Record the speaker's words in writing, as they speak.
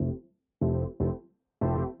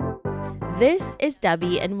This is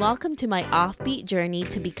Debbie, and welcome to my offbeat journey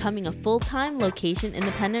to becoming a full-time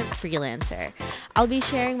location-independent freelancer. I'll be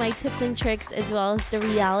sharing my tips and tricks as well as the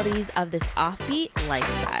realities of this offbeat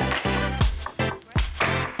lifestyle.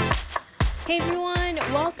 Hey everyone,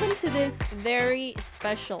 welcome to this very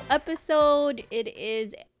special episode. It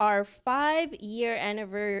is our 5-year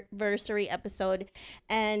anniversary episode,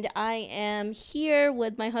 and I am here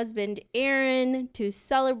with my husband Aaron to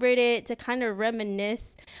celebrate it, to kind of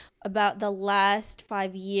reminisce about the last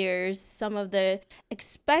 5 years, some of the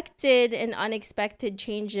expected and unexpected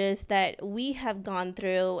changes that we have gone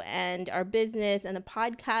through and our business and the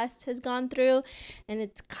podcast has gone through. And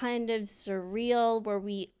it's kind of surreal where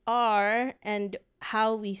we are and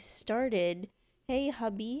how we started. Hey,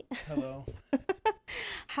 hubby. Hello.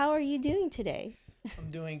 How are you doing today?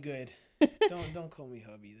 I'm doing good. Don't call me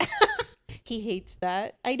hubby. He hates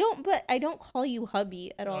that. I don't call you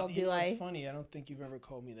hubby at all, do I? It's funny. I don't think you've ever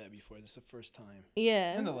called me that before. This is the first time.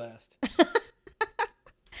 Yeah. And the last.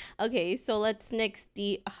 Okay, so let's nix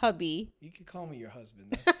the hubby. You can call me your husband.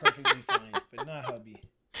 That's perfectly fine, but not hubby.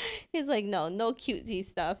 He's like, no cutesy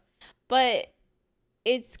stuff. But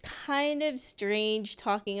it's kind of strange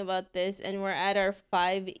talking about this, and we're at our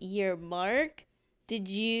 5-year mark. Did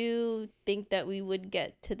you think that we would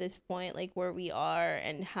get to this point, like where we are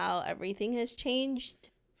and how everything has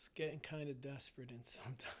changed? It's getting kind of desperate and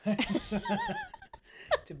sometimes.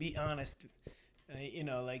 To be honest,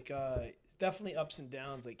 it's definitely ups and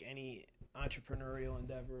downs like any entrepreneurial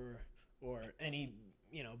endeavor or any,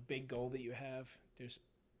 big goal that you have. There's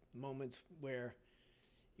moments where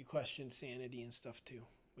you question sanity and stuff too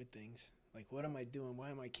with things. Like, what am I doing?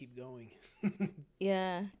 Why am I keep going?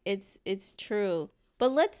 Yeah, it's true.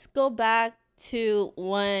 But let's go back to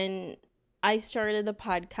when I started the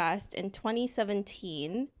podcast in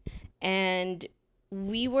 2017, and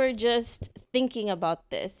we were just thinking about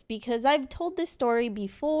this because I've told this story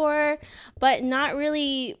before, but not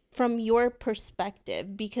really from your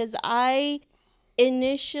perspective, because I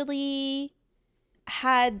initially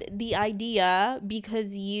had the idea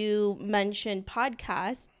because you mentioned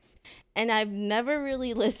podcasts, and I've never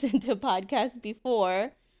really listened to podcasts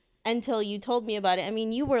before until you told me about it. I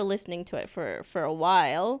mean, you were listening to it for a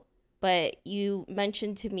while, but you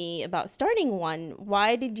mentioned to me about starting one.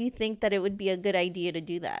 Why did you think that it would be a good idea to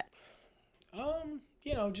do that?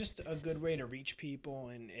 Just a good way to reach people,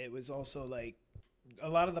 and it was also like a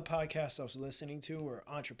lot of the podcasts I was listening to were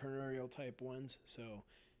entrepreneurial type ones, so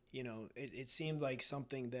it seemed like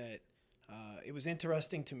something that it was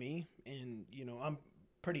interesting to me, and I'm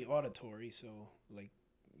pretty auditory, so like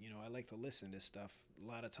I like to listen to stuff a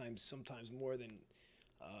lot of times, sometimes more than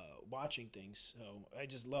watching things. So I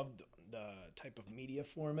just loved the type of media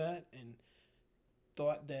format and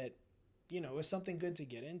thought that it was something good to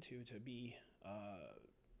get into, to be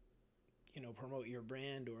promote your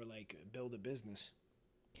brand or like build a business.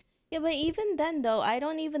 Yeah, but even then, though, I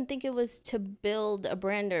don't even think it was to build a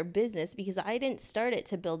brand or a business, because I didn't start it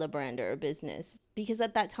to build a brand or a business. Because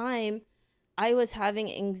at that time, I was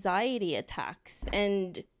having anxiety attacks,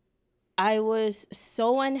 and I was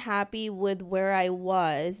so unhappy with where I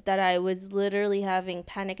was that I was literally having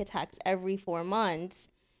panic attacks every 4 months.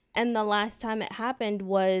 And the last time it happened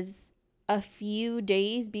was a few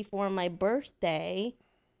days before my birthday.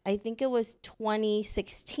 I think it was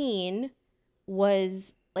 2016,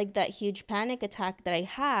 was like that huge panic attack that I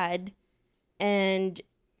had, and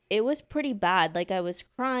it was pretty bad. Like, I was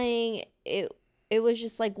crying. It was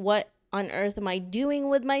just like, what on earth am I doing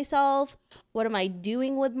with myself? What am I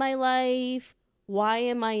doing with my life? Why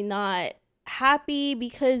am I not happy?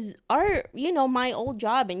 Because my old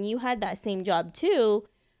job, and you had that same job too,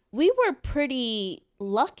 we were pretty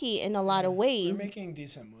lucky in a lot of ways. We're making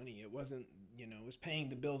decent money. It wasn't, it was paying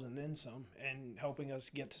the bills and then some, and helping us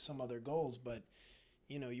get to some other goals, but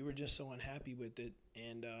you were just so unhappy with it.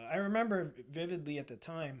 And I remember vividly at the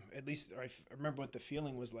time, at least I remember what the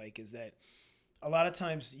feeling was like, is that a lot of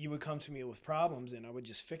times you would come to me with problems and I would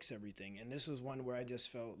just fix everything. And this was one where I just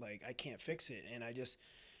felt like I can't fix it. And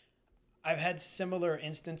I've had similar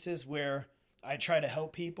instances where I try to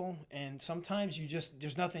help people, and sometimes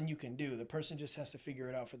there's nothing you can do. The person just has to figure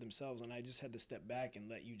it out for themselves. And I just had to step back and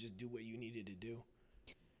let you just do what you needed to do.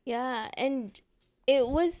 Yeah, and it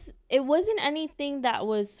wasn't anything that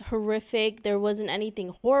was horrific. There wasn't anything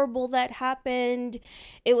horrible that happened.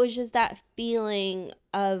 It was just that feeling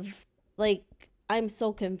of like, I'm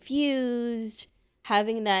so confused,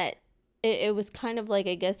 having that it was kind of like,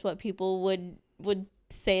 I guess what people would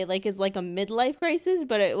say like is like a midlife crisis,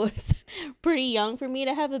 but it was pretty young for me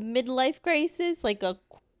to have a midlife crisis, like a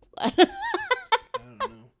I don't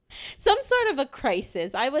know. some sort of a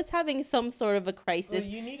crisis. I was having some sort of a Well, crisis.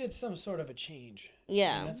 you needed some sort of a change. And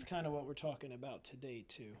Yeah. that's kind of what we're talking about today,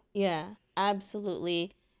 too. Yeah,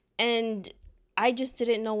 absolutely. And I just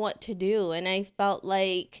didn't know what to do. And I felt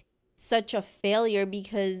like such a failure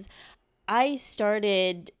because I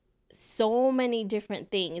started so many different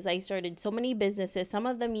things. I started so many businesses. Some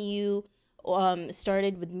of them you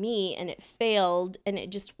started with me and it failed and it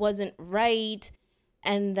just wasn't right.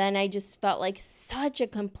 And then I just felt like such a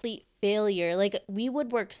complete failure. Like we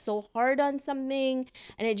would work so hard on something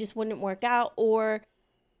and it just wouldn't work out, or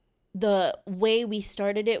the way we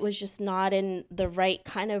started it was just not in the right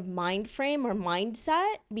kind of mind frame or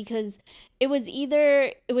mindset, because it was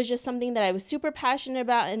either it was just something that I was super passionate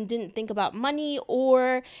about and didn't think about money,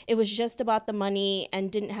 or it was just about the money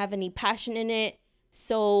and didn't have any passion in it.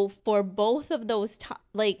 So for both of those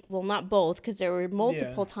like, well, not both, because there were Yeah.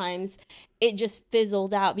 multiple times it just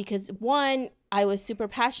fizzled out, because one, I was super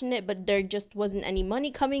passionate but there just wasn't any money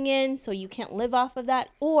coming in, so you can't live off of that,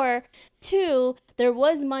 or two, there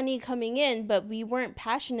was money coming in, but we weren't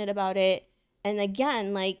passionate about it. And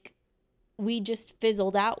again, like, we just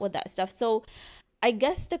fizzled out with that stuff. So I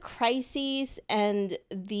guess the crises and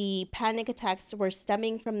the panic attacks were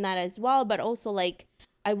stemming from that as well. But also, like,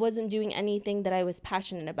 I wasn't doing anything that I was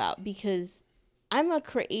passionate about, because I'm a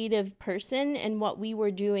creative person, and what we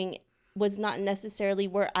were doing was not necessarily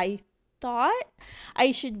where I thought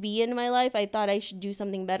I should be in my life. I thought I should do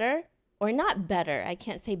something better, or not better. I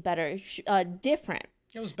can't say better, different.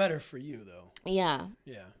 It was better for you, though. Yeah.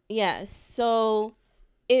 Yeah. Yeah. So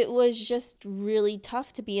it was just really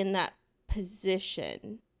tough to be in that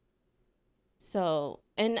position. So,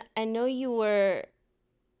 and I know you were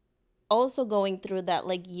also going through that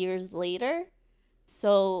like years later.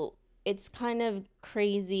 So it's kind of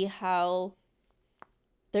crazy how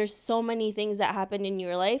there's so many things that happen in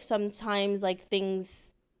your life. Sometimes like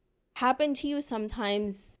things happen to you,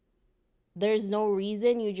 sometimes there's no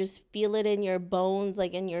reason. You just feel it in your bones,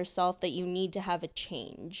 like in yourself, that you need to have a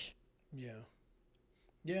change. Yeah.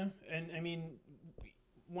 Yeah. And I mean,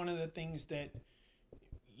 one of the things that,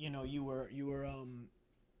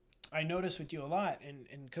 I noticed with you a lot, and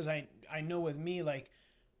because I know with me, like,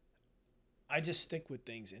 I just stick with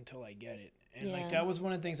things until I get it. And like Yeah. that was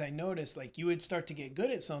one of the things I noticed. Like you would start to get good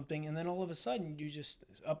at something, and then all of a sudden you just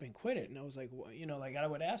up and quit it. And I was like, well, like I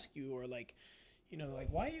would ask you, or like, like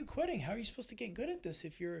why are you quitting? How are you supposed to get good at this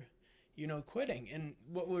if you're, quitting? And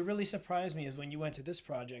what would really surprise me is when you went to this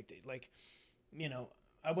project, like, you know,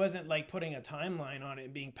 I wasn't like putting a timeline on it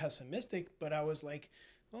and being pessimistic, but I was like,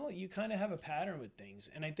 well, you kind of have a pattern with things.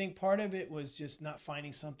 And I think part of it was just not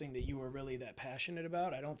finding something that you were really that passionate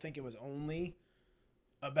about. I don't think it was only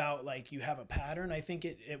about like you have a pattern. I think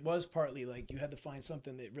it was partly like you had to find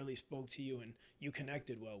something that really spoke to you and you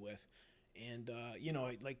connected well with. And,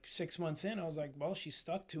 like 6 months in, I was like, well, she's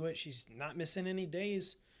stuck to it. She's not missing any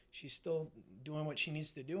days. She's still doing what she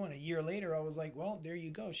needs to do. And a year later, I was like, well, there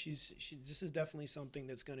you go. This is definitely something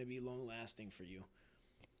that's going to be long lasting for you.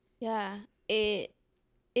 Yeah. It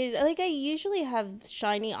is like I usually have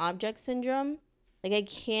shiny object syndrome. Like I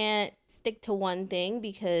can't stick to one thing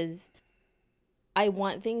because I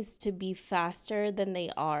want things to be faster than they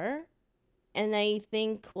are. And I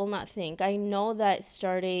think, well, not think, I know that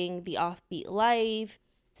starting the Offbeat Life,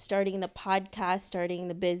 starting the podcast, starting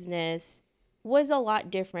the business was a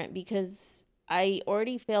lot different, because I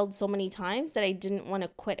already failed so many times that I didn't want to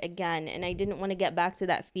quit again. And I didn't want to get back to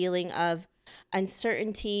that feeling of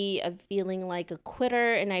uncertainty, of feeling like a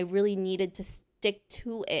quitter. And I really needed to stick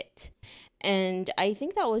to it. And I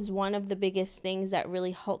think that was one of the biggest things that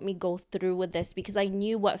really helped me go through with this, because I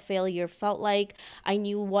knew what failure felt like. I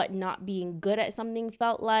knew what not being good at something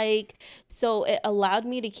felt like. So it allowed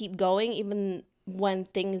me to keep going even when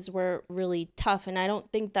things were really tough. And I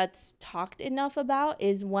don't think that's talked enough about,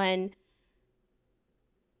 is when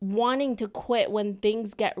wanting to quit when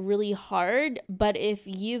things get really hard. But if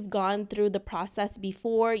you've gone through the process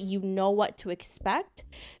before, you know what to expect.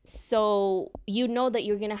 So you know that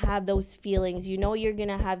you're going to have those feelings. You know you're going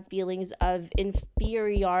to have feelings of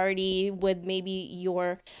inferiority with maybe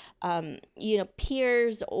your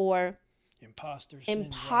peers, or Imposter syndrome.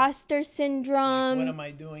 imposter Like, what syndrome. am I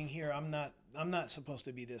doing here? I'm not supposed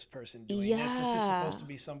to be this person doing this. This is Yeah. supposed to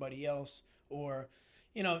be somebody else. Or,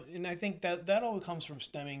 and I think that all comes from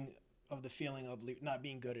stemming of the feeling of not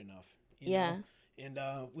being good enough, Yeah. And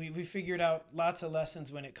we figured out lots of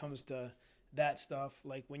lessons when it comes to that stuff.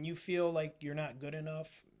 Like when you feel like you're not good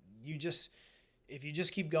enough, if you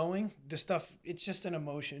just keep going, the stuff, it's just an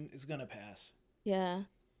emotion. It's going to pass. Yeah.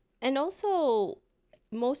 And also,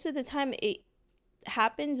 most of the time,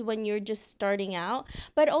 happens when you're just starting out,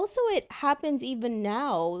 but also it happens even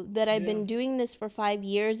now that I've Yeah. been doing this for 5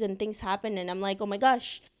 years and things happen and I'm like, oh my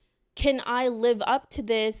gosh, can I live up to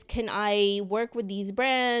this? Can I work with these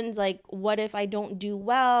brands? Like, what if I don't do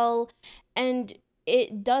well? And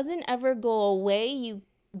it doesn't ever go away. You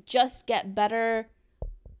just get better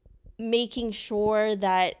making sure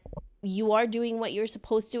that you are doing what you're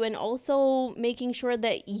supposed to, and also making sure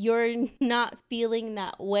that you're not feeling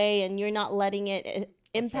that way and you're not letting it Affect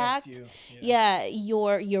impact, you. Yeah.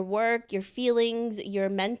 yeah, your work, your feelings, your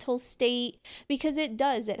mental state, because it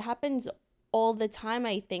happens all the time,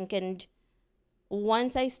 I think. And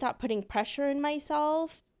once I stopped putting pressure in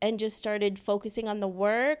myself and just started focusing on the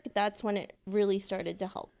work, that's when it really started to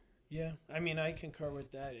help. Yeah. I mean, I concur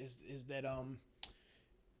with that. Is that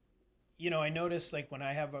I notice like when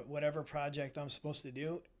I have whatever project I'm supposed to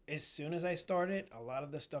do, as soon as I start it, a lot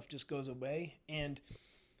of the stuff just goes away. And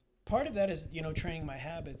part of that is training my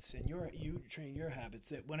habits, and you train your habits.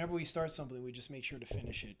 That whenever we start something, we just make sure to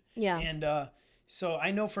finish it. Yeah. And so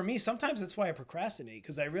I know for me, sometimes that's why I procrastinate,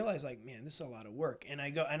 because I realize like, man, this is a lot of work, and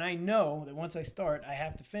I know that once I start, I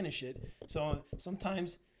have to finish it. So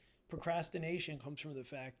sometimes procrastination comes from the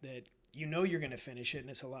fact that you're going to finish it, and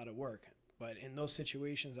it's a lot of work. But in those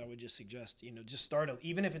situations, I would just suggest just start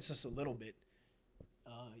even if it's just a little bit.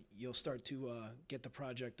 You'll start to get the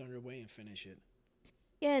project underway and finish it.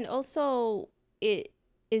 Yeah, and also it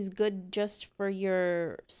is good just for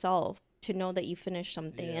yourself to know that you finished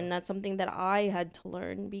something. Yeah. And that's something that I had to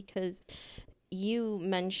learn because you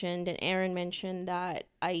mentioned and Aaron mentioned that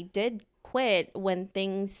I did quit when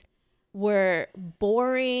things were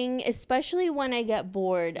boring, especially when I get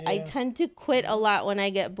bored. I Yeah. tend to quit a Mm-hmm. lot when I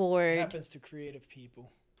get It bored. happens to creative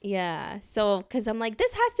people. Yeah. So, because I'm like,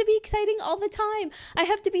 this has to be exciting all the time. I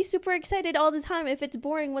have to be super excited all the time. If it's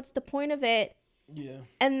boring, what's the point of it? Yeah.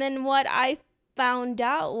 And then what I found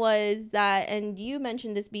out was that, and you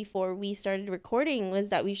mentioned this before we started recording, was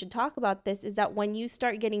that we should talk about this, is that when you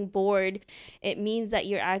start getting bored, it means that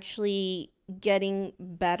you're actually getting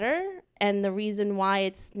better. And the reason why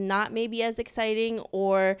it's not maybe as exciting,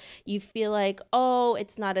 or you feel like, oh,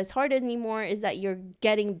 it's not as hard anymore, is that you're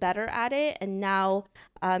getting better at it. And now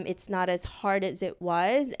it's not as hard as it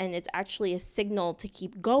was. And it's actually a signal to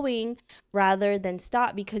keep going rather than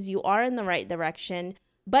stop, because you are in the right direction.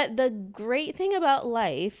 But the great thing about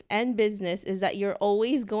life and business is that you're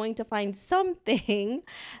always going to find something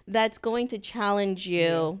that's going to challenge Yeah.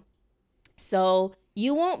 you. So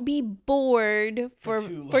you won't be bored For for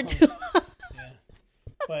too for long. too long. Yeah.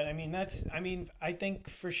 But I think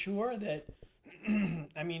for sure that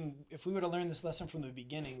if we would have learned this lesson from the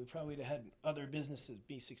beginning, we probably would have had other businesses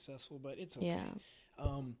be successful, but it's okay. Yeah.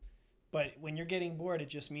 Um, but when you're getting bored, it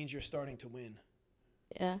just means you're starting to win.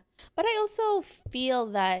 Yeah. But I also feel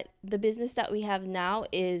that the business that we have now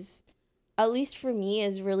is, at least for me,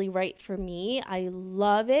 is really right for me. I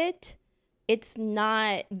love it. It's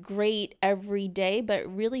not great every day, but it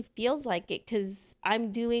really feels like it because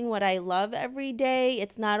I'm doing what I love every day.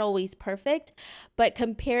 It's not always perfect, but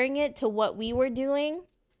comparing it to what we were doing,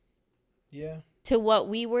 Yeah.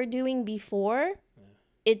 before, Yeah.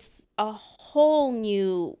 it's a whole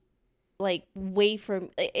new like way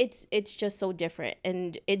from it's just so different,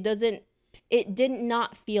 and it did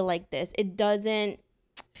not feel like this. It doesn't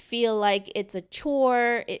feel like it's a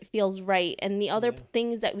chore. It feels right. And the other Yeah.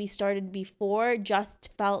 things that we started before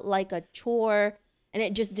just felt like a chore, and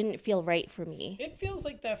it just didn't feel right for me. It feels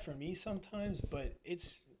like that for me sometimes, but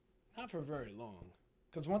it's not for very long.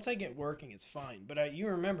 Because once I get working, it's fine. But you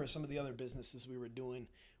remember some of the other businesses we were doing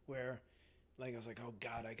where, like, I was like, oh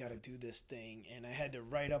God, I got to do this thing, and I had to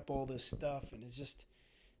write up all this stuff, and it's just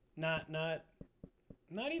not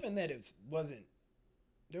even that it wasn't.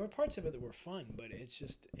 There were parts of it that were fun, but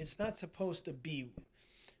it's not supposed to be.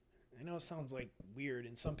 I know it sounds like weird,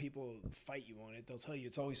 and some people fight you on it. They'll tell you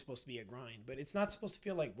it's always supposed to be a grind, but it's not supposed to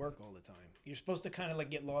feel like work all the time. You're supposed to kind of like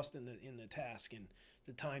get lost in the task, and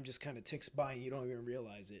the time just kind of ticks by, and you don't even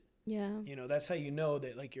realize it. Yeah. That's how you know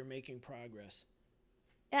that like you're making progress.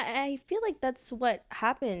 I feel like that's what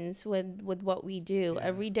happens with what we do. Yeah.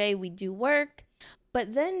 Every day we do work,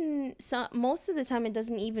 but then most of the time it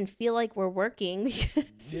doesn't even feel like we're working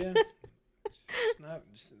because Yeah. It's not.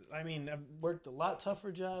 I've worked a lot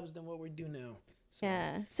tougher jobs than what we do now. So.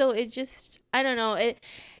 yeah. So it just, I don't know. It,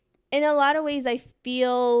 in a lot of ways, I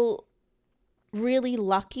feel really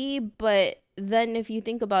lucky, but then if you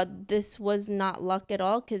think about, this was not luck at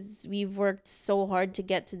all, because we've worked so hard to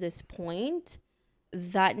get to this point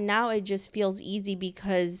that now it just feels easy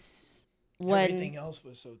because when Everything else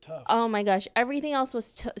was so tough. oh my gosh, everything else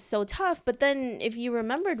was so tough. But then, if you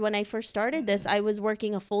remembered when I first started this, I was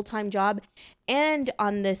working a full time job and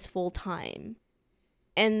on this full time.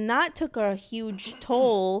 And that took a huge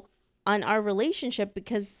toll on our relationship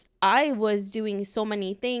because I was doing so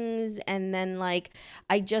many things. And then, like,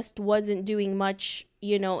 I just wasn't doing much,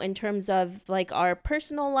 in terms of like our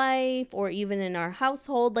personal life or even in our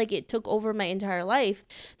household. Like, it took over my entire life.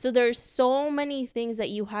 So there's so many things that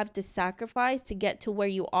you have to sacrifice to get to where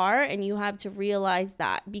you are. And you have to realize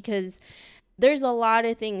that because there's a lot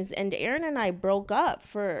of things. And Aaron and I broke up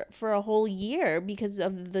for a whole year because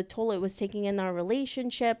of the toll it was taking in our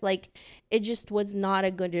relationship. Like, it just was not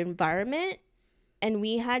a good environment, and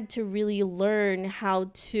we had to really learn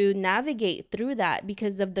how to navigate through that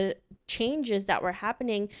because of the changes that were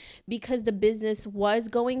happening, because the business was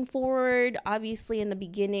going forward. Obviously, in the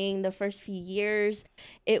beginning, the first few years,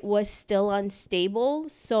 it was still unstable.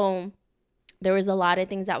 So there was a lot of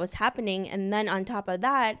things that was happening, and then on top of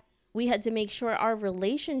that, we had to make sure our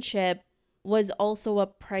relationship was also a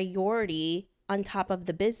priority on top of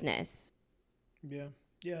the business. Yeah,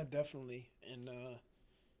 yeah, definitely. And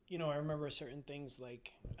I remember certain things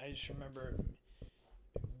like I just remember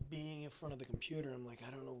being in front of the computer. I'm like,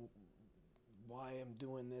 I don't know why I'm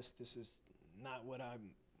doing this. This is not what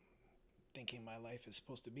I'm thinking my life is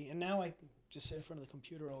supposed to be. And now I just sit in front of the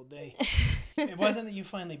computer all day. It wasn't that you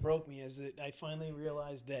finally broke me, is that I finally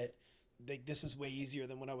realized that this is way easier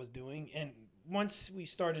than what I was doing. And once we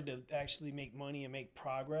started to actually make money and make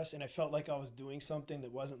progress, and I felt like I was doing something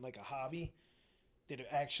that wasn't like a hobby, that it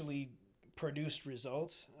actually produced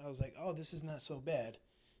results, I was like, oh, this is not so bad,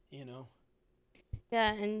 you know?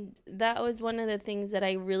 Yeah, and that was one of the things that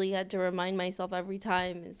I really had to remind myself every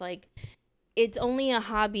time is like, it's only a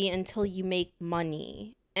hobby until you make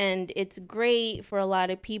money. And it's great for a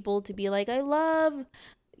lot of people to be like, I love,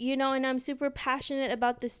 and I'm super passionate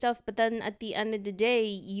about this stuff. But then at the end of the day,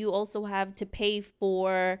 you also have to pay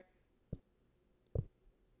for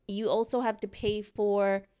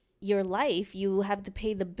your life. You have to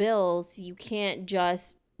pay the bills. You can't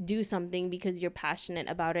just do something because you're passionate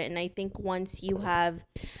about it. And I think once you have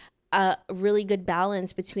a really good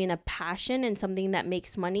balance between a passion and something that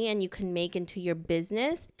makes money and you can make into your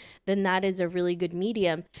business, then that is a really good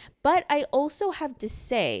medium. But I also have to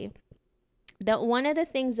say that one of the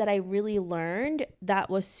things that I really learned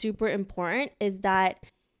that was super important is that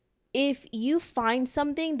if you find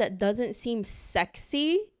something that doesn't seem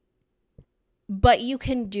sexy, but you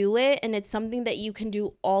can do it and it's something that you can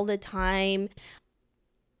do all the time,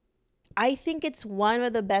 I think it's one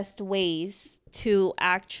of the best ways to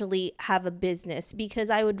actually have a business,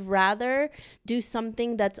 because I would rather do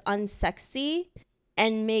something that's unsexy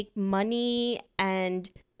and make money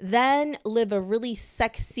and then live a really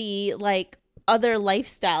sexy, like, other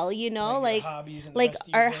lifestyle, Like your hobbies and the like rest of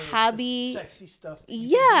your our day is the hobby. sexy stuff that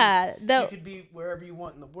Yeah, you the could be wherever you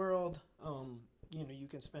want in the world. You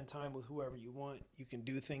can spend time with whoever you want. You can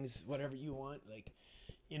do things whatever you want. Like,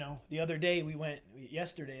 the other day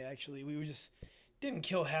yesterday actually, we were just didn't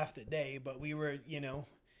kill half the day, but we were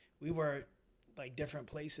like different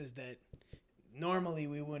places that normally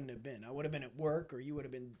we wouldn't have been. I would have been at work, or you would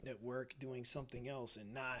have been at work doing something else,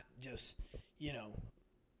 and not just you know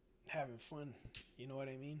having fun. You know what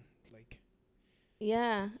I mean? Like,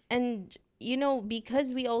 yeah, and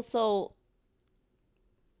because we also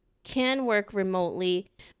can work remotely,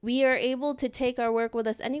 we are able to take our work with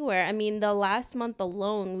us anywhere. I mean, the last month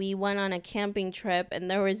alone, we went on a camping trip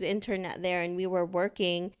and there was internet there and we were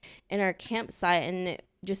working in our campsite, and it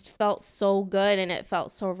just felt so good and it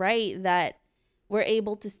felt so right that we're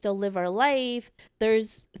able to still live our life.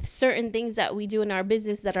 There's certain things that we do in our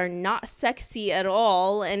business that are not sexy at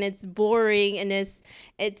all, and it's boring, and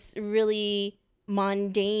it's really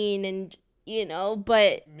mundane, and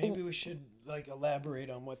but maybe we should like elaborate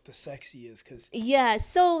on what the sexy is, because yeah,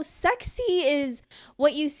 so sexy is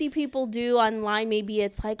what you see people do online. Maybe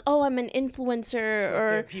it's like, oh, I'm an influencer, it's what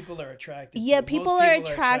their or people are attracted yeah, to. people Most are people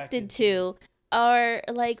are attracted attracted to. to, or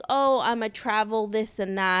like, oh, I'm a travel this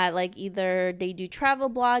and that. Like, either they do travel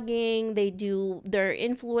blogging, they're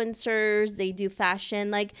influencers, they do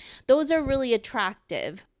fashion. Like, those are really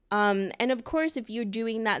attractive. And of course, if you're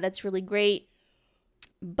doing that, that's really great.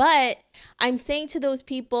 But I'm saying to those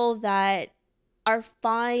people that are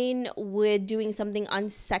fine with doing something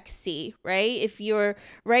unsexy, right? If you're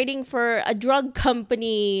writing for a drug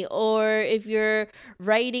company, or if you're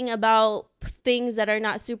writing about things that are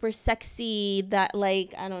not super sexy, that,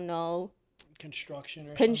 like, I don't know. construction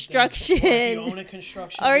or something, or if you construction own a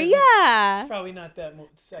construction or business, it's yeah. probably not that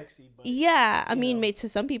sexy, but Yeah, I you mean, know, to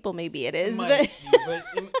some people maybe it it is, but might be. But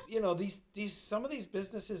you know, these some of these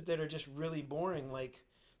businesses that are just really boring, like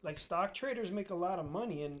stock traders make a lot of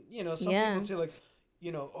money, and you know, some people yeah, would say like,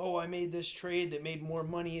 you know, oh, I made this trade that made more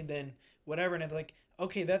money than whatever, and it's like,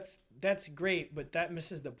 okay, that's great, but that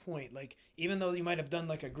misses the point. Like, even though you might have done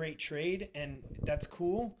like a great trade, and that's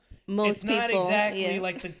cool, it's most not people, exactly yeah.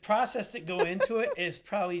 like the process that go into it is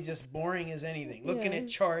probably just boring as anything. Looking Yeah. at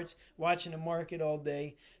charts, watching the market all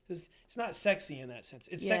day. It's not sexy in that sense.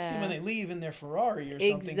 It's sexy when Yeah. they leave in their Ferrari or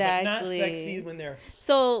something, but not sexy Exactly. when they're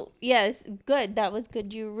So, yes, good. That was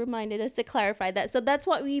good. You reminded us to clarify that. So that's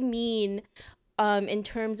what we mean in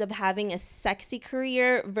terms of having a sexy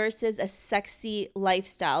career versus a sexy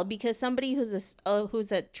lifestyle, because somebody who's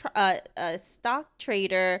a stock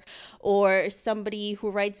trader or somebody who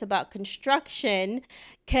writes about construction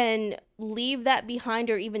can leave that behind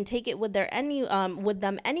or even take it with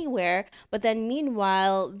them anywhere, but then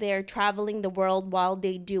meanwhile they're traveling the world while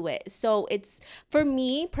they do it. So it's, for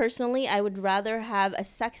me personally, I would rather have a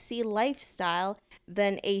sexy lifestyle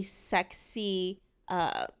than a sexy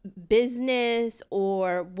uh, business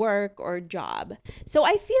or work or job. So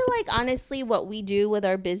I feel like honestly, what we do with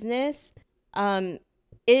our business um,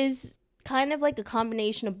 is kind of like a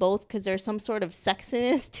combination of both, because there's some sort of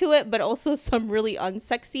sexiness to it, but also some really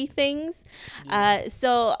unsexy things. yeah.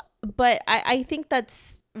 But I think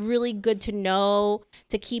that's really good to know,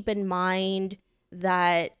 to keep in mind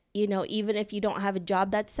that, even if you don't have a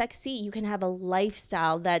job that's sexy, you can have a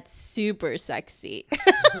lifestyle that's super sexy.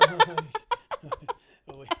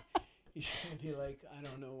 Oh, wait. You should be like, I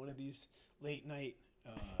don't know, one of these late night I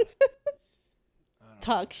don't know, Talk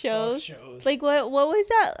talk shows. shows. Like what was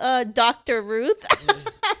that? Dr. Ruth. Yeah.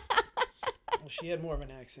 Well, she had more of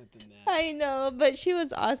an accent than that. I know, but she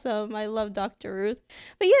was awesome. I love Dr. Ruth.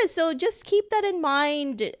 But yeah, so just keep that in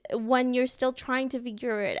mind when you're still trying to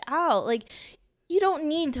figure it out. Like, you don't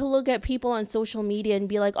need to look at people on social media and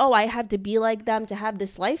be like, oh, I have to be like them to have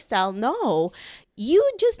this lifestyle. No, you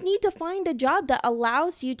just need to find a job that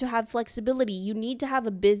allows you to have flexibility. You need to have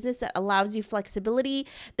a business that allows you flexibility,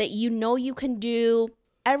 that you can do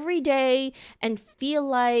every day and feel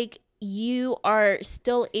like you are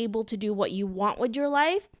still able to do what you want with your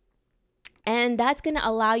life. And that's going to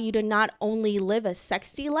allow you to not only live a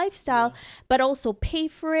sexy lifestyle, Yeah. but also pay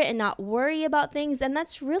for it and not worry about things. And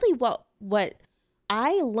that's really what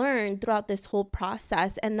I learned throughout this whole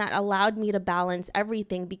process, and that allowed me to balance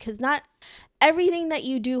everything, because not everything that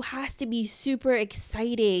you do has to be super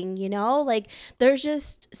exciting, Like, there's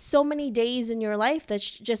just so many days in your life that's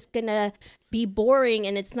just going to be boring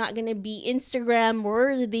and it's not going to be Instagram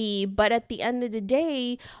worthy, but at the end of the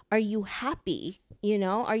day, are you happy?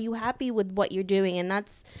 Are you happy with what you're doing? And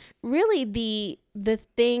that's really the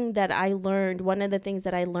thing that I learned, one of the things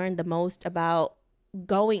that I learned the most about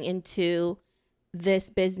going into this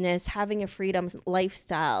business, having a freedom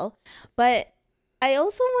lifestyle. But I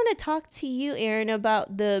also want to talk to you, Aaron,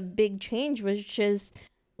 about the big change, which is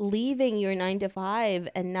leaving your 9 to 5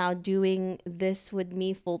 and now doing this with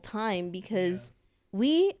me full time. Yeah. Because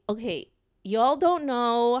okay, y'all don't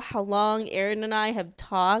know how long Aaron and I have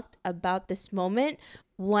talked about this moment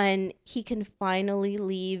when he can finally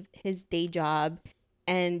leave his day job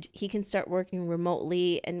and he can start working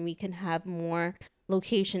remotely and we can have more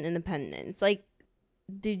location independence. Like,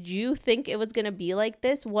 did you think it was gonna be like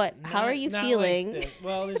this? How are you Not like feeling? this.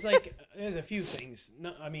 Well, there's a few things.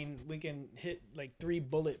 No, I mean, we can hit like 3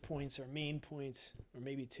 bullet points or main points, or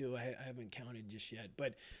maybe two. I haven't counted just yet,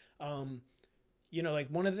 but um, like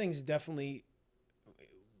one of the things definitely,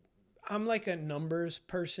 I'm like a numbers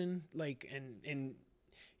person, like, and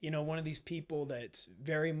one of these people that's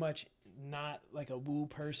very much not like a woo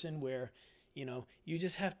person where, you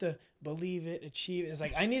just have to believe it, achieve it. It's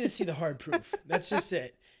like, I need to see the hard proof. That's just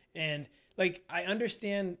it. And like, I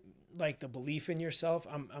understand like the belief in yourself.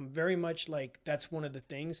 I'm very much like, that's one of the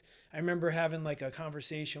things. I remember having like a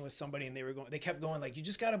conversation with somebody and they kept going like, you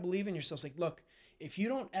just got to believe in yourself. It's like, look, if you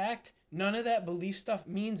don't act, none of that belief stuff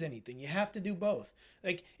means anything. You have to do both.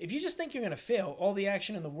 Like, if you just think you're going to fail, all the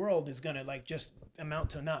action in the world is going to like just amount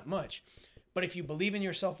to not much. But if you believe in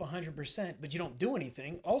yourself 100%, but you don't do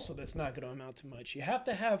anything, also that's not going to amount to much. You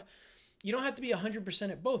don't have to be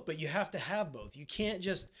 100% at both, but you have to have both. You can't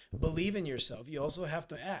just believe in yourself. You also have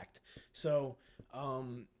to act. So,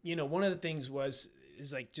 one of the things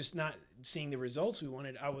is like just not seeing the results we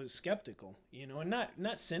wanted. I was skeptical, and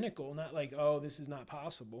not cynical, not like, oh, this is not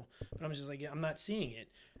possible, but I'm just like, yeah, I'm not seeing it.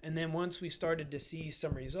 And then once we started to see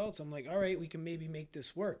some results, I'm like, all right, we can maybe make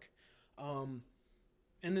this work.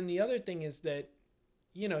 And then the other thing is that,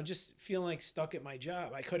 just feeling like stuck at my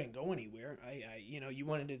job. I couldn't go anywhere. You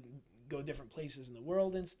wanted to go different places in the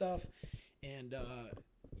world and stuff. And,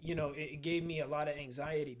 it gave me a lot of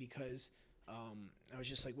anxiety because I was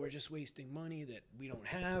just like, we're just wasting money that we don't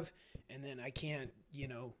have. And then I can't,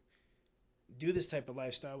 do this type of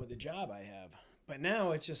lifestyle with the job I have. But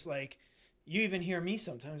now it's just like, you even hear me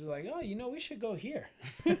sometimes like, oh, we should go here.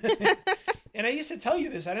 And I used to tell you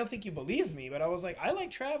this. I don't think you believed me, but I was like, I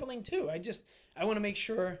like traveling too. I want to make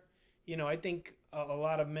sure, I think a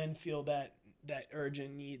lot of men feel that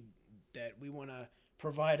urgent need that we want to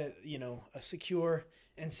provide a secure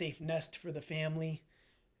and safe nest for the family,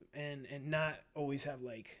 and not always have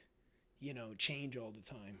like, change all the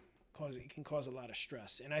time. Cause it can cause a lot of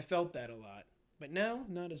stress. And I felt that a lot. But now,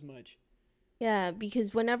 not as much. Yeah,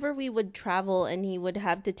 because whenever we would travel and he would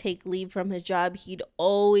have to take leave from his job, he'd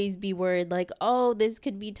always be worried like, "Oh, this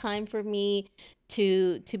could be time for me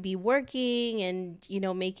to be working and,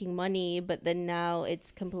 making money." But then now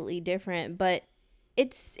it's completely different. But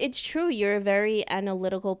it's true. You're a very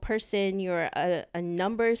analytical person. You're a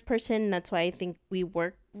numbers person. That's why I think we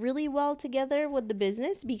work really well together with the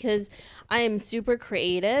business, because I am super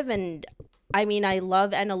creative, and I mean, I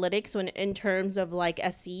love analytics when in terms of like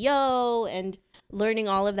SEO and learning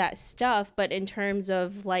all of that stuff, but in terms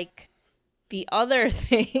of like the other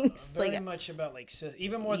things, Very like, much about like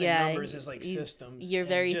even more than yeah, numbers is like systems you're and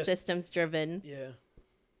very just systems driven, yeah.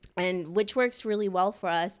 and which works really well for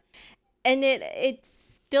us. And it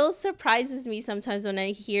still surprises me sometimes when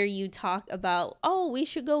I hear you talk about, oh, we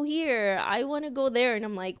should go here, I want to go there, and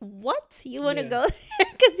I'm like, what, you want to Yeah. go there?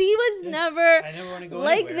 Because he was Yeah. never I never want to go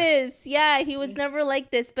like anywhere. this. Yeah, he was Yeah. never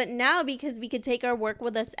like this. But now, because we could take our work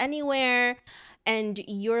with us anywhere, and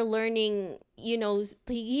you're learning,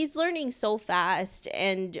 he's learning so fast,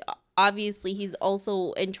 and obviously he's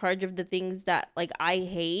also in charge of the things that like I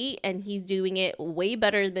hate, and he's doing it way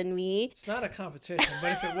better than me. It's not a competition,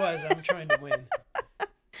 but if it was, I'm trying to win.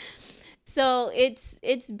 So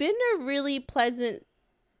it's been a really pleasant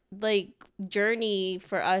like journey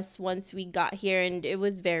for us once we got here, and it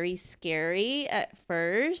was very scary at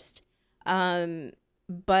first.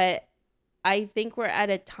 But I think we're at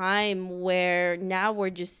a time where now we're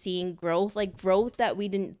just seeing growth, like growth that we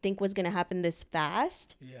didn't think was going to happen this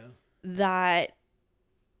fast. Yeah. That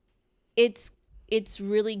it's it's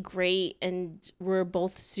really great, and we're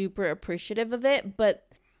both super appreciative of it. But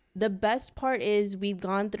the best part is we've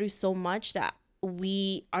gone through so much that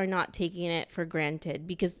we are not taking it for granted,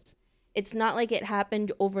 because it's not like it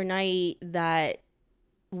happened overnight, that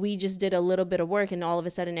we just did a little bit of work and all of a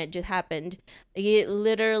sudden it just happened. Like, it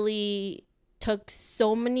literally took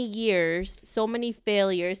so many years, so many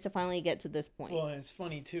failures to finally get to this point. Well, and it's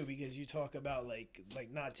funny too because you talk about like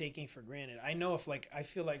not taking for granted. I know if like I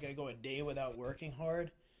feel like I go a day without working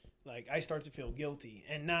hard, like I start to feel guilty,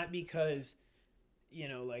 and not because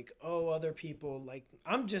like, oh, other people, like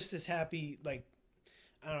I'm just as happy. Like,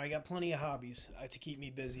 I don't know, I got plenty of hobbies to keep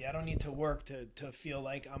me busy. I don't need to work to feel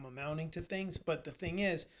like I'm amounting to things. But the thing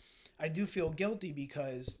is, I do feel guilty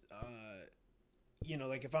because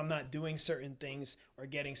like if I'm not doing certain things or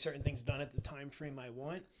getting certain things done at the time frame I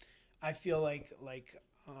want, I feel like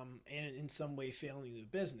in some way failing the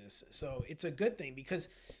business. So it's a good thing because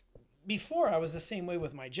before I was the same way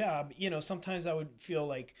with my job. Sometimes I would feel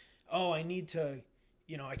like, oh, I need to,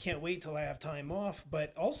 I can't wait till I have time off.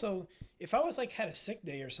 But also, if I was like had a sick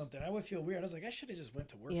day or something, I would feel weird. I was like, I should have just went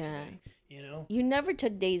to work Yeah. today. You never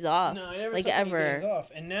took days off. No, I never like took ever. any days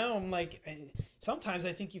off. And now I'm like, sometimes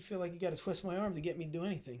I think you feel like you got to twist my arm to get me to do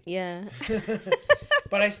anything. Yeah.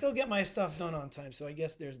 But I still get my stuff done on time, so I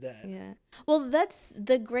guess there's that. Yeah. Well, that's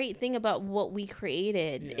the great thing about what we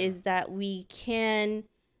created, Yeah. is that we can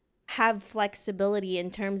have flexibility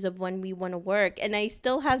in terms of when we want to work. And I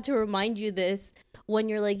still have to remind you this when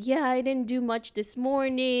you're like, yeah, I didn't do much this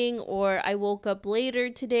morning, or I woke up later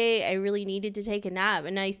today, I really needed to take a nap.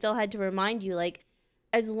 And I still had to remind you, like,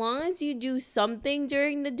 as long as you do something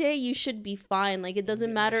during the day, you should be fine. Like, it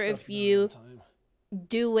doesn't matter if you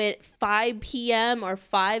do it 5 p.m. or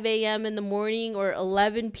 5 a.m. in the morning or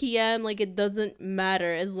 11 p.m. Like, it doesn't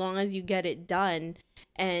matter as long as you get it done.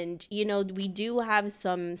 And, we do have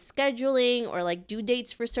some scheduling or like due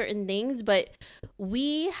dates for certain things, but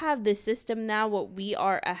we have the system now where we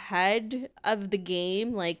are ahead of the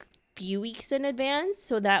game, like few weeks in advance,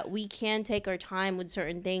 so that we can take our time with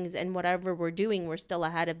certain things, and whatever we're doing, we're still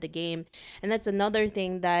ahead of the game. And that's another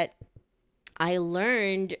thing that I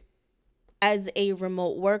learned as a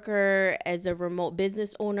remote worker, as a remote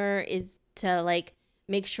business owner, is to like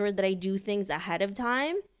make sure that I do things ahead of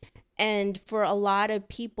time. And for a lot of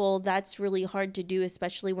people, that's really hard to do,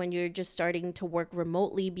 especially when you're just starting to work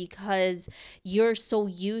remotely, because you're so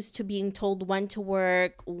used to being told when to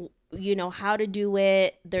work, you know, how to do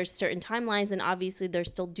it. There's certain timelines, and obviously there's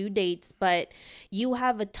still due dates, but you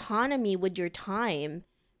have autonomy with your time.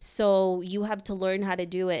 So you have to learn how to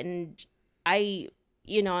do it. And I,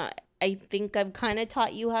 you know, I think I've kind of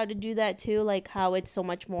taught you how to do that too, like how it's so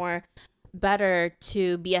much more better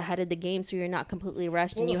to be ahead of the game so you're not completely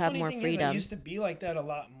rushed Well, and the you have funny more thing is, I freedom. used to be like that a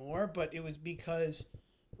lot more, but it was because,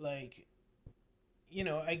 like,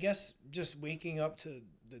 I guess just waking up to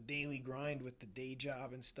the daily grind with the day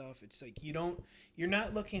job and stuff, it's like you're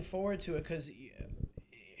not looking forward to it because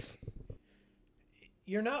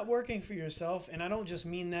you're not working for yourself. And I don't just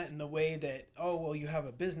mean that in the way that, oh, well, you have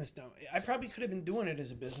a business now. I probably could have been doing it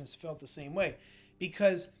as a business, felt the same way.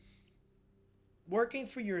 Because working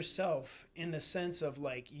for yourself in the sense of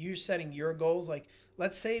like you setting your goals, like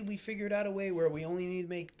let's say we figured out a way where we only need to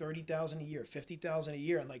make 30,000 a year, 50,000 a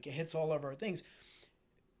year, and like it hits all of our things.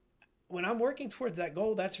 When I'm working towards that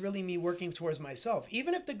goal, that's really me working towards myself,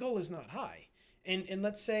 even if the goal is not high. And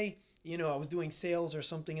let's say, I was doing sales or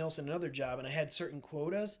something else in another job and I had certain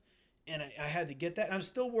quotas and I had to get that. And I'm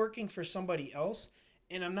still working for somebody else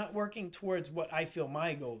and I'm not working towards what I feel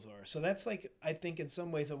my goals are. So that's like, I think in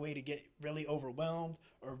some ways a way to get really overwhelmed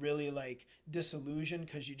or really like disillusioned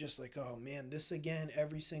because you just like, oh man, this again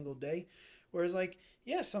every single day. Whereas like,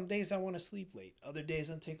 yeah, some days I want to sleep late. Other days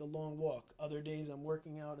I take a long walk. Other days I'm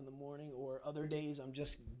working out in the morning, or other days I'm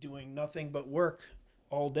just doing nothing but work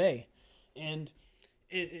all day. And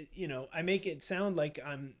I make it sound like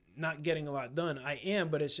I'm not getting a lot done. I am,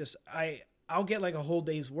 but it's just I'll get like a whole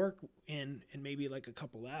day's work in maybe like a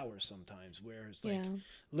couple hours sometimes. Where it's like Yeah.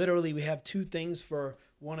 literally we have two things for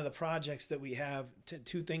one of the projects that we have,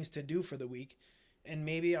 two things to do for the week, and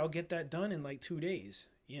maybe I'll get that done in like 2 days.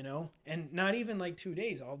 And not even like 2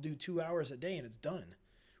 days. I'll do 2 hours a day and it's done.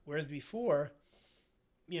 Whereas before,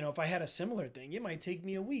 if I had a similar thing, it might take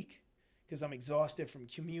me a week because I'm exhausted from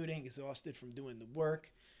commuting, exhausted from doing the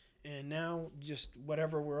work. And now, just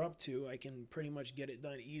whatever we're up to, I can pretty much get it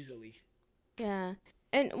done easily. Yeah.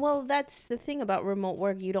 And well, that's the thing about remote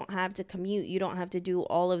work. You don't have to commute. You don't have to do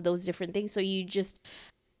all of those different things. So you just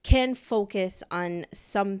can focus on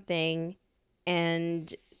something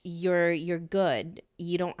and you're good.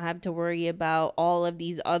 You don't have to worry about all of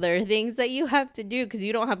these other things that you have to do because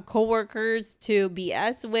you don't have coworkers to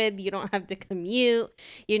BS with. You don't have to commute.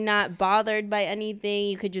 You're not bothered by anything.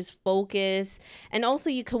 You could just focus. And also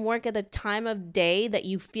you can work at the time of day that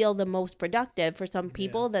you feel the most productive. For some Yeah.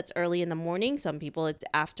 people that's early in the morning, some people it's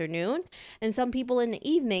afternoon, and some people in the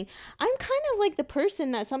evening. I'm kind of like the person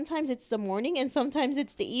that sometimes it's the morning and sometimes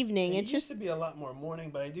it's the Yeah, evening. you It's used just, to be a lot more morning,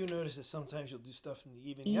 but I do notice that sometimes you'll do stuff in the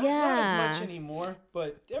evening. Not as much yeah. anymore,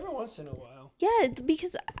 but every once in a while. Yeah,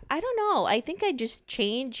 because I don't know. I think I just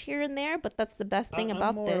change here and there, but that's the best thing I'm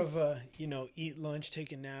about more of this. a eat lunch,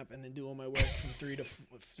 take a nap, and then do all my work from 3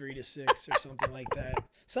 to 6 or something like that.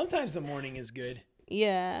 Sometimes the morning is good.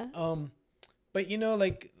 Yeah. But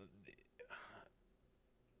like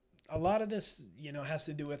a lot of this, has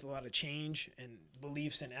to do with a lot of change and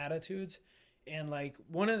beliefs and attitudes. And like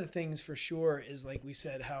one of the things for sure is like we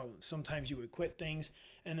said, how sometimes you would quit things.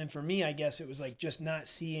 And then for me, I guess it was like just not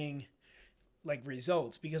seeing like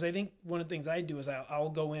results, because I think one of the things I do is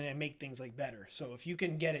I'll go in and make things like better. So if you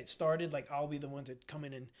can get it started, like I'll be the one to come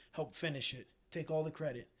in and help finish it, take all the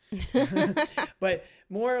credit. But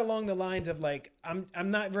more along the lines of like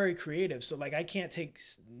I'm not very creative, so like I can't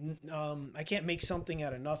make something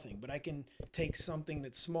out of nothing, but I can take something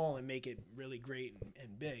that's small and make it really great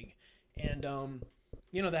and big. And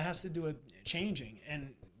that has to do with changing,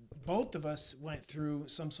 and both of us went through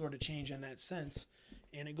some sort of change in that sense.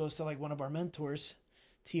 And it goes to like one of our mentors,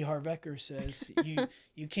 T. Harvecker, says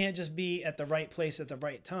you can't just be at the right place at the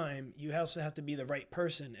right time. You also have to be the right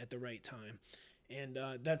person at the right time. And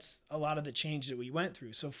that's a lot of the change that we went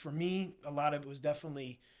through. So for me, a lot of it was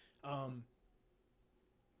definitely um,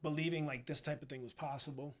 believing like this type of thing was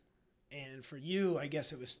possible. And for you, I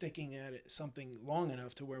guess it was sticking at it something long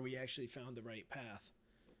enough to where we actually found the right path.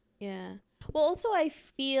 Yeah. Well, also, I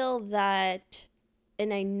feel that,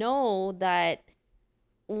 and I know that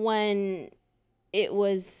when it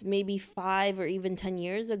was maybe 5 or even 10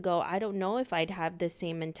 years ago, I don't know if I'd have the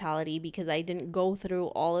same mentality because I didn't go through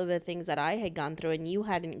all of the things that I had gone through, and you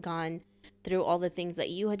hadn't gone through all the things that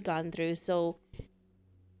you had gone through. So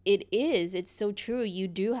it's so true. You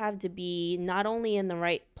do have to be not only in the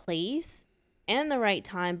right place and the right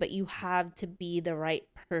time, but you have to be the right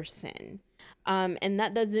person. And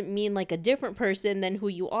that doesn't mean like a different person than who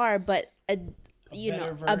you are, but A you know,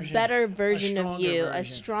 better a version, better a version of stronger you, a version.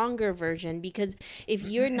 stronger version. Because if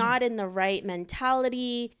you're not in the right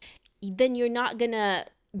mentality, then you're not gonna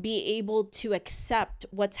be able to accept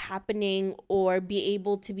what's happening or be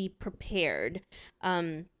able to be prepared.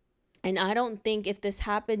 Um, and I don't think if this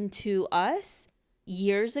happened to us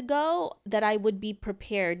years ago that I would be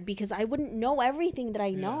prepared because I wouldn't know everything that I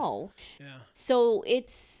Yeah, know. yeah, So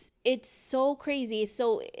it's so crazy.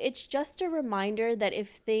 So it's just a reminder that if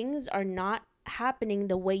things are not happening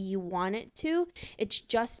the way you want it to, it's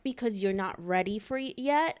just because you're not ready for it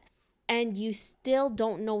yet and you still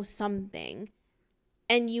don't know something.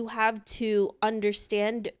 And you have to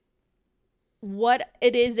understand what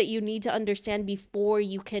it is that you need to understand before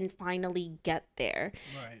you can finally get there.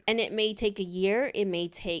 right. And it may take a year, it may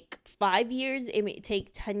take 5 years, it may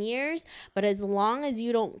take 10 years, but as long as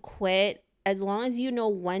you don't quit, as long as you know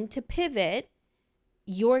when to pivot,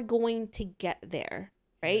 you're going to get there,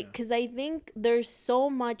 right? Yeah, Because I think there's so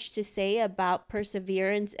much to say about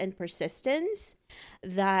perseverance and persistence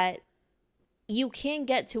that you can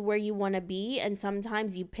get to where you want to be, and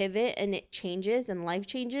sometimes you pivot and it changes and life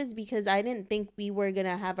changes, because I didn't think we were going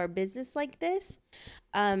to have our business like this.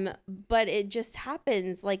 But it just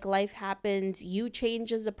happens, like life happens, you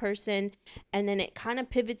change as a person, and then it kind of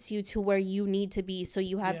pivots you to where you need to be, so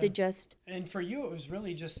you have yeah. to just And for you, it was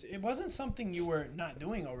really just, it wasn't something you were not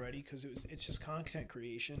doing already, because it's just content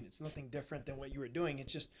creation. It's nothing different than what you were doing.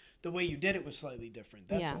 It's just the way you did it was slightly different.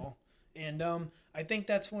 That's yeah. all. And I think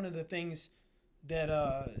that's one of the things that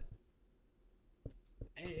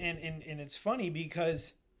and it's funny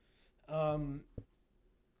because um,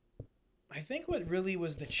 I think what really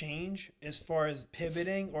was the change as far as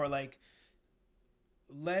pivoting or like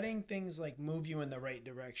letting things like move you in the right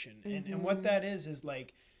direction. And what Mhm. that is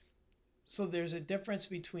like, so there's a difference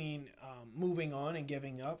between moving on and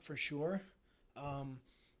giving up for sure. Um,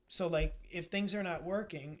 so like if things are not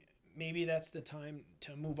working, maybe that's the time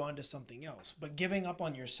to move on to something else. But giving up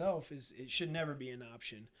on yourself is, it should never be an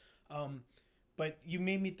option. Um, but you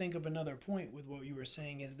made me think of another point with what you were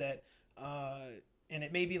saying is that, and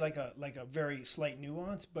it may be like a very slight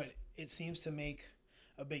nuance, but it seems to make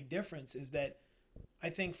a big difference. Is that I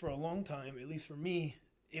think for a long time, at least for me,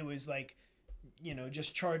 it was like, you know,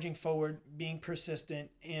 just charging forward, being persistent.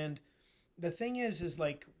 And the thing is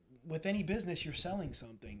like with any business, you're selling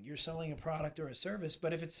something, you're selling a product or a service.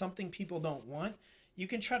 But if it's something people don't want, you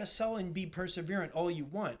can try to sell and be perseverant all you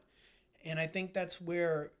want. And I think that's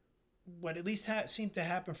where what at least seemed to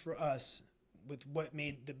happen for us with what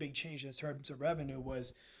made the big change in terms of revenue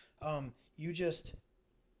was you just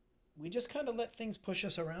we just kind of let things push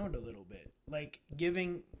us around a little bit, like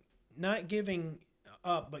giving, not giving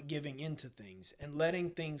up, but giving into things and letting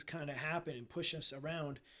things kind of happen and push us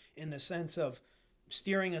around in the sense of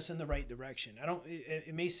steering us in the right direction. I don't.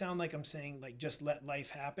 It may sound like I'm saying like just let life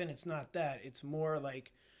happen. It's not that. It's more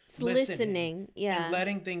like It's listening listening, and yeah.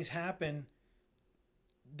 letting things happen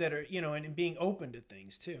that are, you know, and being open to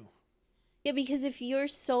things too. Yeah, because if you're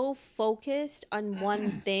so focused on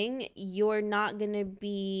one thing, you're not going to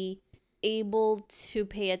be able to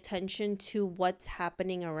pay attention to what's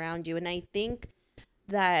happening around you. And I think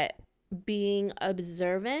that being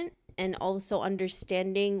observant and also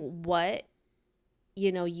understanding what,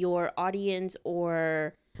 you know, your audience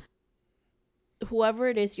or whoever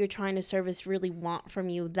it is you're trying to service really want from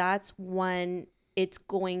you, that's when it's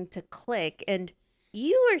going to click. And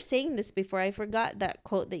you were saying this before, I forgot that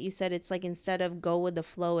quote that you said. It's like instead of go with the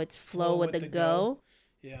flow, it's flow Flow with with the the go. go.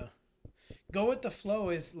 Yeah. Go with the flow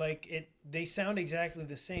is like it. They sound exactly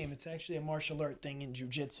the same. It's actually a martial art thing in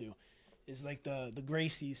jujitsu. Is like the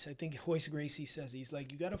Gracies. I think Hoist Gracie says he's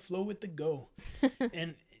like you got to flow with the go,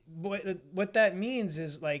 and what that means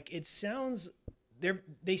is like it sounds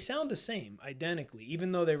they sound the same identically,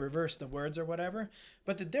 even though they reverse the words or whatever.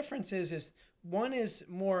 But the difference is one is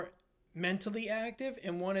more mentally active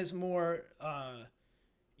and one is more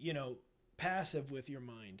you know, passive with your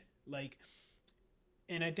mind. Like,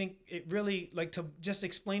 and I think it really, like, to just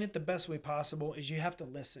explain it the best way possible is you have to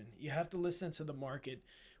listen. You have to listen to the market,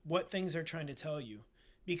 what things are trying to tell you.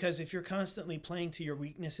 Because if you're constantly playing to your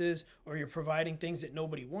weaknesses or you're providing things that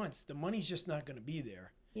nobody wants, the money's just not going to be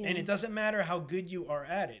there. And Yeah. it doesn't matter how good you are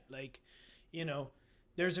at it. Like, you know,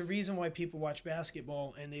 there's a reason why people watch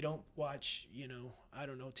basketball and they don't watch, you know, I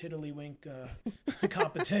don't know, tiddlywink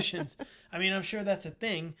competitions. I mean, I'm sure that's a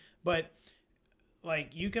thing, but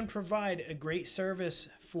like you can provide a great service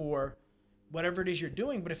for whatever it is you're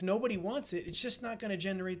doing, but if nobody wants it, it's just not going to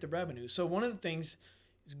generate the revenue. So one of the things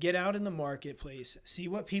is get out in the marketplace, see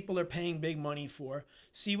what people are paying big money for,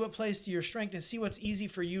 see what plays to your strength, and see what's easy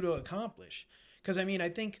for you to accomplish. Because I mean, I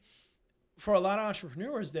think for a lot of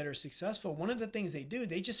entrepreneurs that are successful, one of the things they do,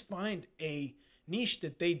 they just find a niche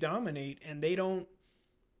that they dominate, and they don't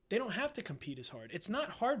have to compete as hard. It's not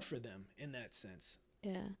hard for them in that sense.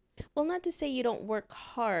 Yeah. Well, not to say you don't work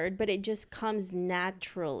hard, but it just comes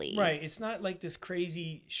naturally. Right. It's not like this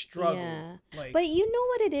crazy struggle. Yeah. Like, But you know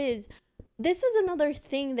what it is? This is another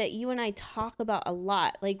thing that you and I talk about a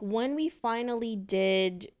lot. Like when we finally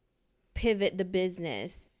did pivot the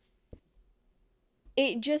business,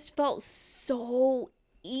 it just felt so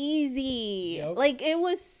easy. yep. Like it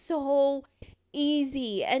was so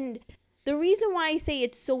easy. And the reason why I say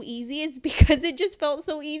it's so easy is because it just felt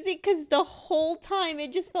so easy because the whole time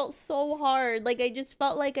it just felt so hard. Like I just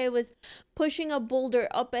felt like I was pushing a boulder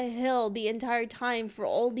up a hill the entire time for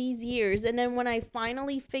all these years. And then when I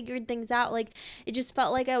finally figured things out, like it just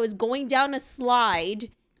felt like I was going down a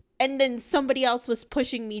slide and then somebody else was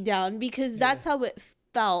pushing me down because Yeah. that's how it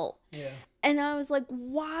felt. Yeah. And I was like,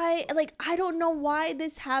 why? Like, I don't know why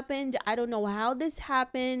this happened. I don't know how this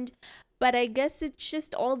happened. But I guess it's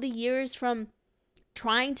just all the years from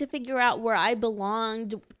trying to figure out where I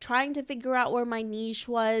belonged, trying to figure out where my niche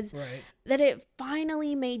was, Right. that it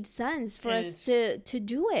finally made sense for And us to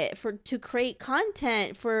do it, to create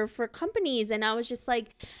content for companies. And I was just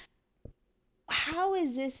like, how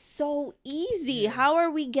is this so easy? Yeah. How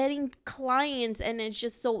are we getting clients and it's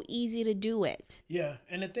just so easy to do it? Yeah.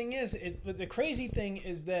 And the thing is, the crazy thing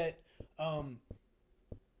is that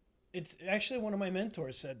it's actually one of my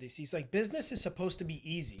mentors said this. He's like, business is supposed to be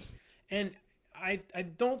easy. And I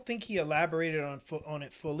don't think he elaborated on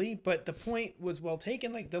it fully, but the point was well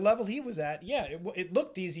taken. Like the level he was at, yeah, it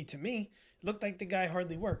looked easy to me. It looked like the guy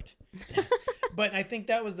hardly worked. But I think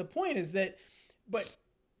that was the point is that, but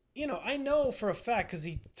I know for a fact, because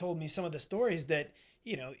he told me some of the stories that,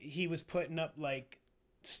 he was putting up like,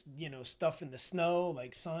 stuff in the snow,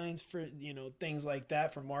 like signs for, things like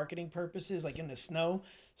that for marketing purposes, like in the snow.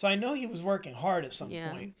 So I know he was working hard at some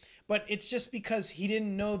point, but it's just because he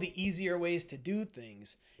didn't know the easier ways to do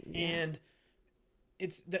things. Yeah. And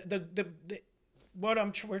it's the what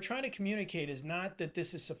we're trying to communicate is not that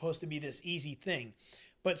this is supposed to be this easy thing,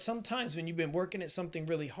 but sometimes when you've been working at something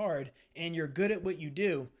really hard and you're good at what you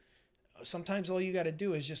do, sometimes all you got to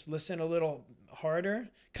do is just listen a little harder,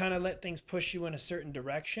 kind of let things push you in a certain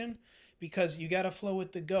direction, because you got to flow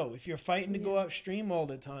with the go. If you're fighting to go upstream all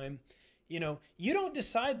the time, you don't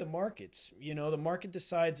decide the markets. The market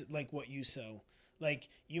decides like what you sow. Like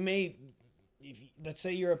you may, let's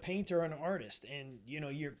say you're a painter or an artist, and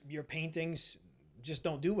your paintings just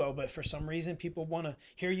don't do well, but for some reason people want to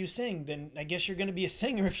hear you sing, then I guess you're going to be a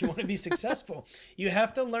singer if you want to be successful. You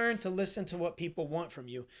have to learn to listen to what people want from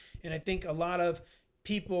you. And I think a lot of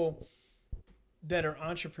people that are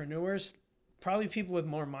entrepreneurs, probably people with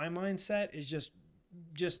more my mindset, is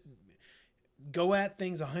just go at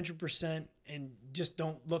things 100% and just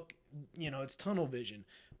don't look, it's tunnel vision.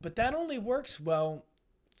 But that only works well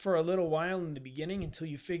for a little while in the beginning until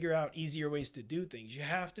you figure out easier ways to do things. You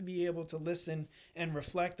have to be able to listen and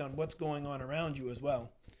reflect on what's going on around you as well.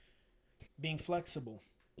 Being flexible.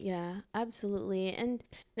 Yeah, absolutely. And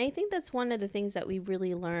I think that's one of the things that we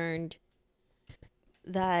really learned,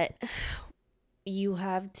 that you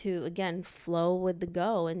have to again flow with the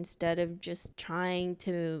go instead of just trying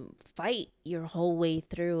to fight your whole way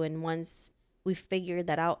through. And once we figured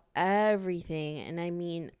that out, everything, and I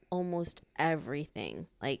mean almost everything,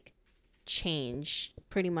 like changed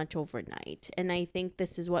pretty much overnight. And I think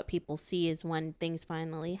this is what people see is when things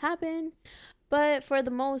finally happen. But for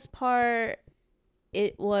the most part,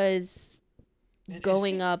 it was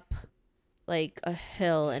going up like a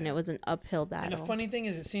hill, and it was an uphill battle. And the funny thing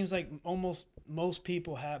is, it seems like almost most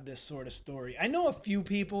people have this sort of story. I know a few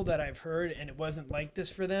people that I've heard and it wasn't like this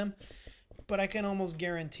for them, but I can almost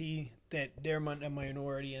guarantee that they're a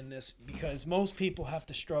minority in this, because most people have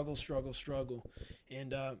to struggle.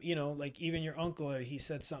 And, like even your uncle, he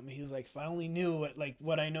said something. He was like, if I only knew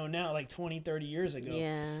what I know now, like 20, 30 years ago. Yeah.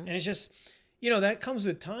 And it's just, that comes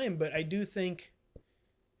with time. But I do think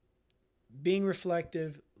being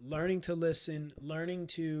reflective, learning to listen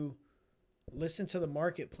to the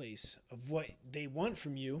marketplace of what they want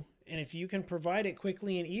from you. And if you can provide it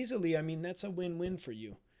quickly and easily, I mean, that's a win-win for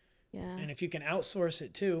you. Yeah. And if you can outsource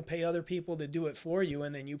it too, pay other people to do it for you,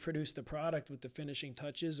 and then you produce the product with the finishing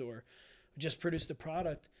touches, or just produce the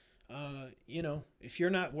product, if you're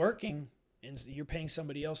not working and you're paying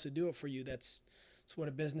somebody else to do it for you, that's what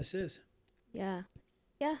a business is. Yeah.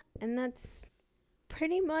 Yeah. And that's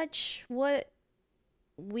pretty much what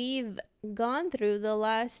we've gone through the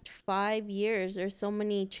last 5 years. There's so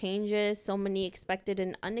many changes, so many expected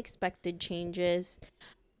and unexpected changes,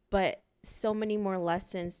 but so many more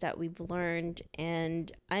lessons that we've learned.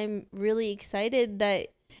 And I'm really excited that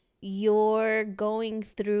you're going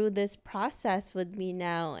through this process with me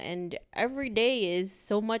now. And every day is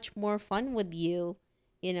so much more fun with you.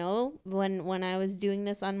 You know, when I was doing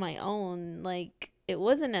this on my own, like it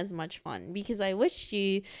wasn't as much fun because I wish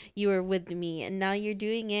you were with me, and now you're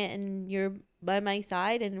doing it and you're by my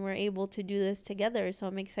side and we're able to do this together. So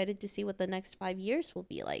I'm excited to see what the next 5 years will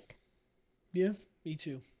be like. Yeah, me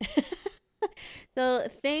too. So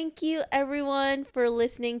thank you everyone for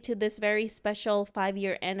listening to this very special 5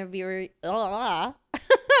 year anniversary.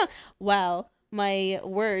 Wow, my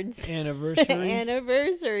words. Anniversary.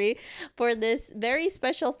 Anniversary for this very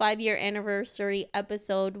special 5 year anniversary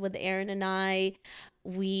episode with Aaron and I.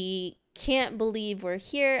 We can't believe we're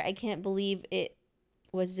here. I can't believe it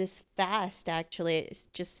was this fast, actually. It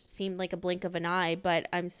just seemed like a blink of an eye, but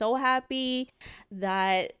I'm so happy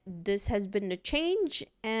that this has been a change,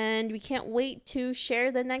 and we can't wait to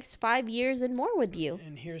share the next 5 years and more with you.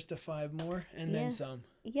 And here's to 5 more and then some.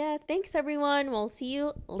 Yeah, thanks everyone. We'll see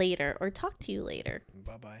you later or talk to you later.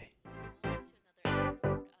 Bye-bye.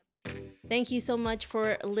 Thank you so much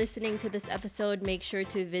for listening to this episode. Make sure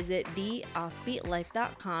to visit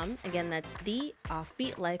theoffbeatlife.com. Again, that's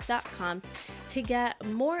theoffbeatlife.com to get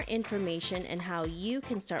more information on how you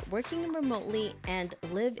can start working remotely and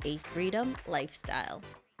live a freedom lifestyle.